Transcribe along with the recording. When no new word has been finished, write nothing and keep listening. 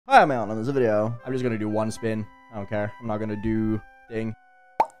Hi, I'm Aeon. In this video, I'm just gonna do one spin. I don't care. I'm not gonna do ding.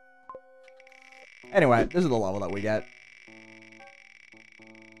 Anyway, this is the level that we get.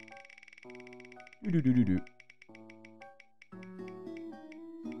 Do.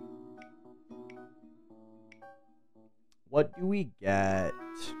 What do we get?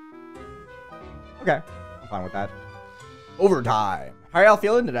 Okay, I'm fine with that. Overtime. How are y'all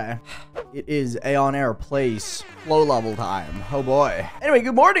feeling today? It is AeonAir place flow level time. Oh boy. Anyway,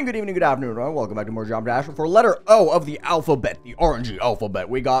 good morning, good evening, good afternoon, everyone. Welcome back to more Jump Dash. For letter O of the alphabet, the orangey alphabet,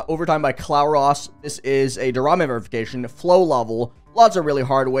 we got Overtime by Klaurosss. This is a dorami verification flow level. Lots of really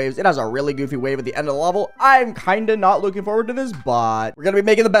hard waves. It has a really goofy wave at the end of the level. I'm kind of not looking forward to this, but we're going to be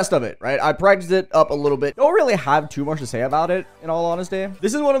making the best of it, right? I practiced it up a little bit. Don't really have too much to say about it, in all honesty.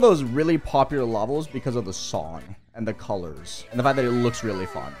 This is one of those really popular levels because of the song and the colors and the fact that it looks really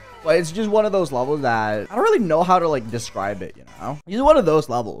fun. But it's just one of those levels that I don't really know how to, like, describe it, you know? It's one of those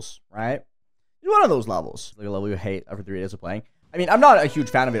levels, right? It's one of those levels. Like a level you hate after 3 days of playing. I mean, I'm not a huge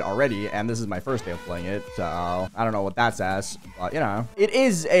fan of it already, and this is my first day of playing it, so I don't know what that says, but you know, it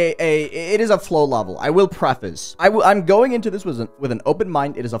is a flow level. I will preface, I'm going into this with an open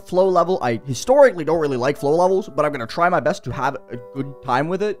mind. It is a flow level. I historically don't really like flow levels, but I'm gonna try my best to have a good time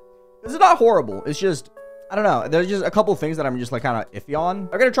with it. This is not horrible. It's just, I don't know. There's just a couple things that I'm just like kind of iffy on.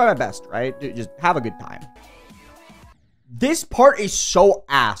 I'm gonna try my best, right? Just have a good time. This part is so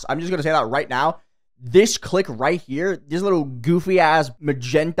ass. I'm just gonna say that right now. This click right here, this little goofy ass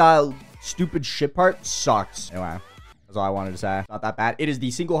magenta stupid shit part sucks. Anyway, that's all I wanted to say. It's not that bad. It is the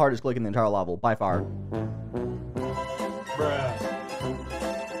single hardest click in the entire level by far. Bruh.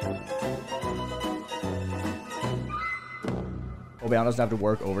 Obeon doesn't have to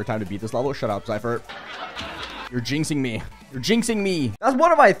work overtime to beat this level. Shut up, Cypher. You're jinxing me. You're jinxing me. That's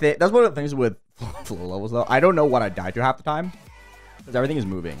one of my things. That's one of the things with flow levels though. I don't know what I die to half the time because everything is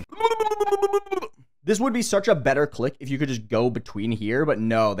moving. This would be such a better click if you could just go between here, but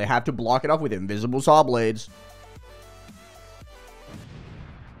no, they have to block it off with invisible saw blades.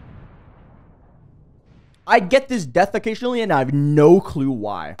 I get this death occasionally, and I have no clue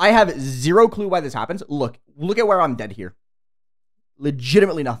why. I have zero clue why this happens. Look at where I'm dead here.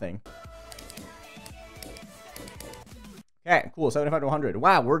 Legitimately nothing. Okay, cool. 75 to 100.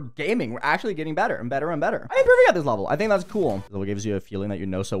 Wow, we're gaming. We're actually getting better and better and better. I'm improving at this level. I think that's cool. This level gives you a feeling that you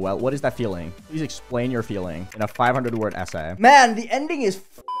know so well. What is that feeling? Please explain your feeling in a 500-word essay. Man, the ending is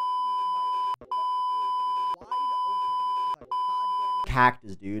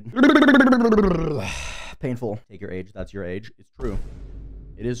cactus, dude. Painful. Take your age. That's your age. It's true.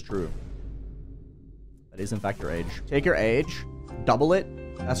 It is true. That is, in fact, your age. Take your age. Double it.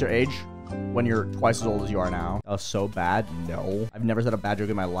 That's your age. When you're twice as old as you are now. That was so bad. No. I've never said a bad joke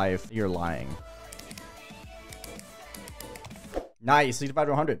in my life. You're lying. Nice. 65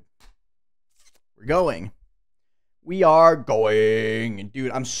 to 100. We're going. We are going.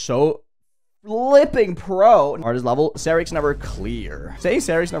 Dude, I'm so flipping pro. Hardest level. Serix never clear. Saying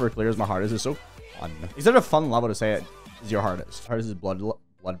Serix never clear is my hardest is so fun. Is it a fun level to say it is your hardest? Hardest is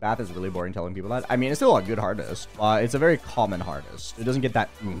Bloodbath. Is really boring telling people that. I mean, it's still a good hardest. It's a very common hardest. It doesn't get that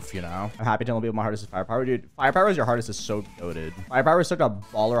oomph, you know? I'm happy telling people my hardest is Firepower. Dude, Firepower is your hardest is so goated. Firepower is such a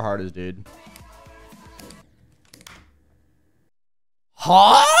baller hardest, dude.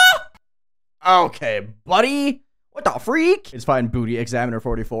 Huh? Okay, buddy. What the freak? It's fine, Booty Examiner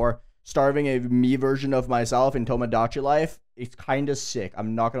 44. Starving a me version of myself in Tomodachi life. It's kind of sick.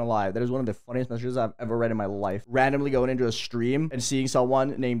 I'm not gonna lie. That is one of the funniest messages I've ever read in my life. Randomly going into a stream and seeing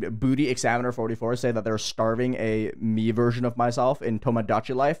someone named Booty Examiner 44 say that they're starving a me version of myself in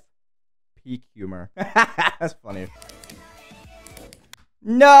Tomodachi life. Peak humor. That's funny.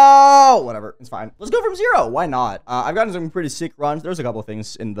 No! Whatever. It's fine. Let's go from 0. Why not? I've gotten some pretty sick runs. There's a couple of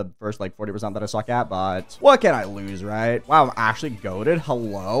things in the first, like, 40% that I suck at, but what can I lose, right? Wow, I'm actually goated.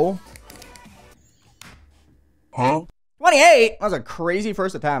 Hello? Huh? 28! That was a crazy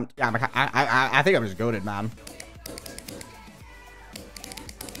first attempt. Yeah, I think I'm just goated, man.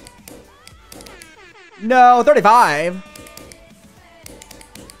 No, 35.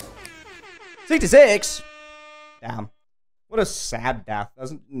 66. Damn. What a sad death.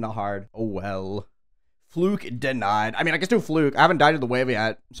 That's not hard. Oh, well. Fluke denied. I mean, I guess do fluke. I haven't died to the wave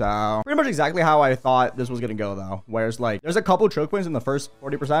yet, so pretty much exactly how I thought this was gonna go, though. Whereas, like, there's a couple choke points in the first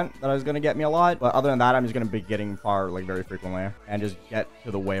 40% that is gonna get me a lot, but other than that, I'm just gonna be getting far, like, very frequently and just get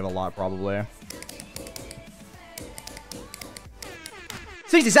to the wave a lot, probably.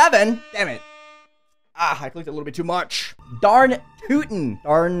 67. Damn it. I clicked a little bit too much. Darn tootin'.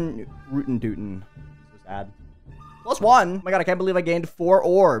 Darn rootin' tootin'. So sad. +1. Oh my god, I can't believe I gained 4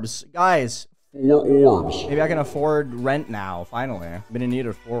 orbs. Guys, 4 orbs. Maybe I can afford rent now, finally. I've been in need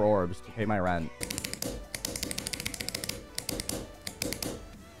of 4 orbs to pay my rent.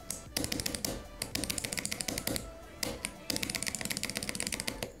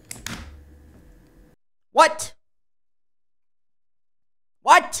 What?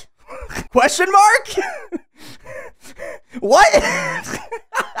 What? Question mark? What?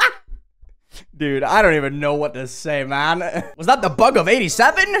 Dude, I don't even know what to say, man. Was that the bug of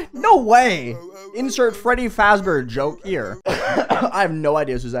 87? No way. Insert Freddy Fazbear joke here. I have no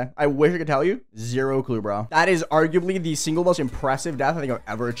idea, Suzanne. I wish I could tell you. Zero clue, bro. That is arguably the single most impressive death I think I've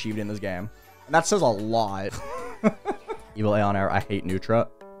ever achieved in this game. And that says a lot. Evil AeonAir, I hate Nutra.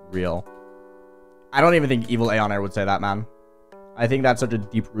 Real. I don't even think Evil AeonAir would say that, man. I think that's such a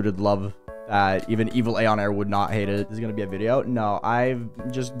deep-rooted love that even Evil AeonAir would not hate it. This is gonna be a video. No,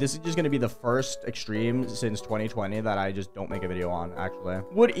 this is just gonna be the first extreme since 2020 that I just don't make a video on, actually.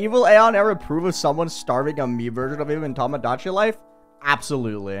 Would Evil AeonAir approve of someone starving a me version of him in Tamagotchi life?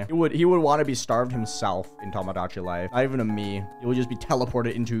 Absolutely. He would want to be starved himself in Tamagotchi life. Not even a me. He would just be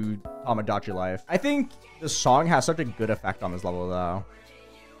teleported into Tamagotchi life. I think the song has such a good effect on this level, though.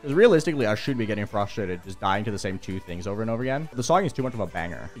 Because realistically, I should be getting frustrated just dying to the same 2 things over and over again. The song is too much of a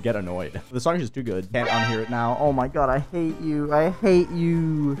banger. You get annoyed. The song is just too good. Can't unhear it now. Oh my god, I hate you. I hate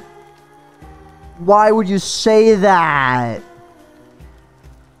you. Why would you say that?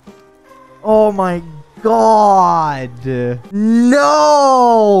 Oh my god.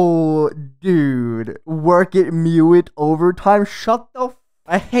 No! Dude. Work it, mew it, overtime. Shut the f.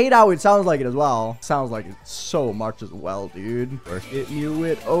 I hate how it sounds like it as well. Sounds like it so much as well, dude. Work it, mew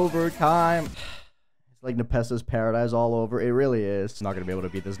it, overtime. It's like Nepessa's Paradise all over. It really is. I'm not gonna be able to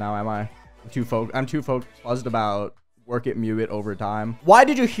beat this now, am I? I'm too focused about work it, mew it, overtime. Why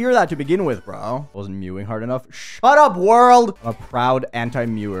did you hear that to begin with, bro? I wasn't mewing hard enough. Shut up, world! I'm a proud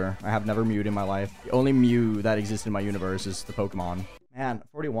anti-mewer. I have never mewed in my life. The only mew that exists in my universe is the Pokemon. Man,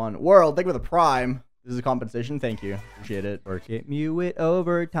 41. World, thank you for the prime. This is a compensation. Thank you. Appreciate it. Work it, mew it,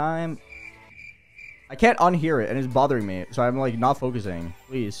 overtime. I can't unhear it, and it's bothering me. So I'm, like, not focusing.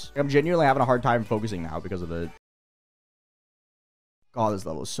 Please. I'm genuinely having a hard time focusing now because of it. God, this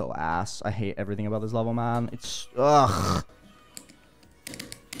level is so ass. I hate everything about this level, man. It's... Ugh.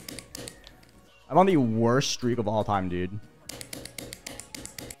 I'm on the worst streak of all time, dude.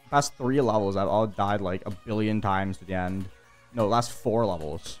 Past 3 levels, I've all died, like, a billion times to the end. No, last 4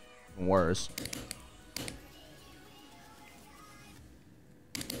 levels. Even worse.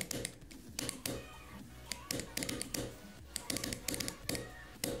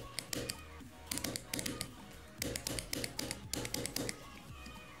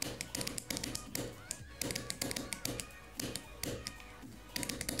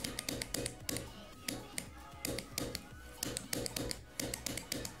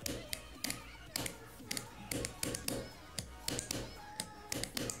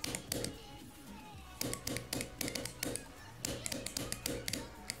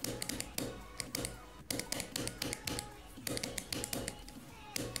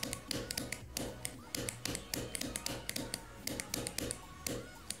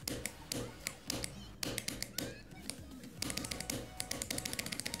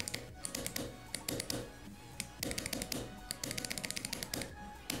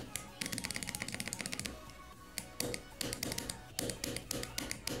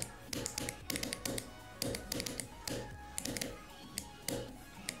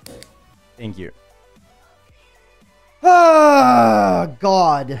 Thank you. Ah,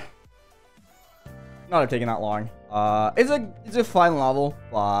 God. Not have taken that long. It's a fine level,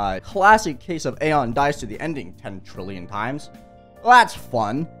 but classic case of Aeon dies to the ending 10 trillion times. Well, that's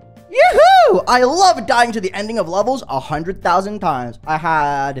fun. Yoo-hoo! I love dying to the ending of levels 100,000 times. I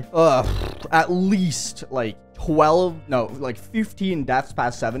had at least like 15 deaths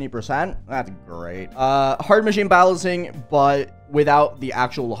past 70%. That's great. Hard machine balancing, but without the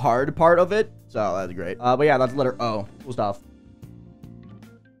actual hard part of it. So that's great. But yeah, that's letter O. Cool stuff.